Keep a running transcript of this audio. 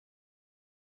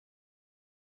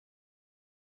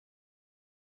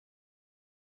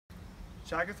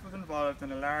Teagasc was involved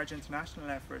in a large international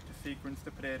effort to sequence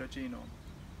the potato genome.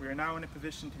 We are now in a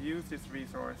position to use this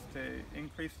resource to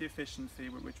increase the efficiency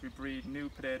with which we breed new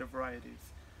potato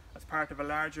varieties. As part of a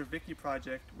larger Wiki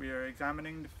project, we are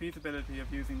examining the feasibility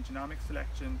of using genomic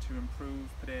selection to improve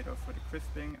potato for the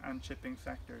crisping and chipping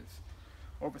sectors.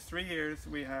 Over 3 years,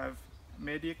 we have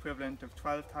made the equivalent of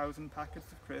 12,000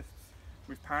 packets of crisps.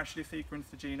 We've partially sequenced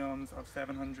the genomes of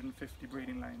 750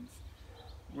 breeding lines.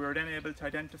 We were then able to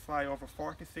identify over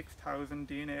 46,000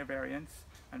 DNA variants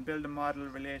and build a model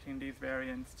relating these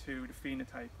variants to the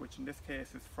phenotype, which in this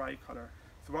case is fry colour.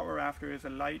 So what we're after is a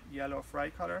light yellow fry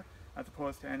colour as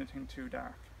opposed to anything too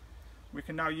dark. We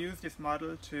can now use this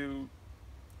model to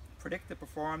predict the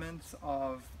performance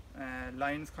of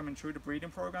lines coming through the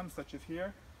breeding program, such as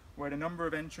here, where the number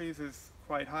of entries is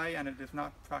quite high and it is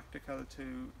not practical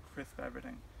to crisp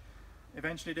everything.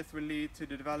 Eventually this will lead to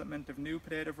the development of new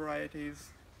potato varieties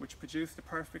which produce the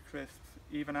perfect crisps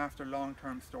even after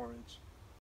long-term storage.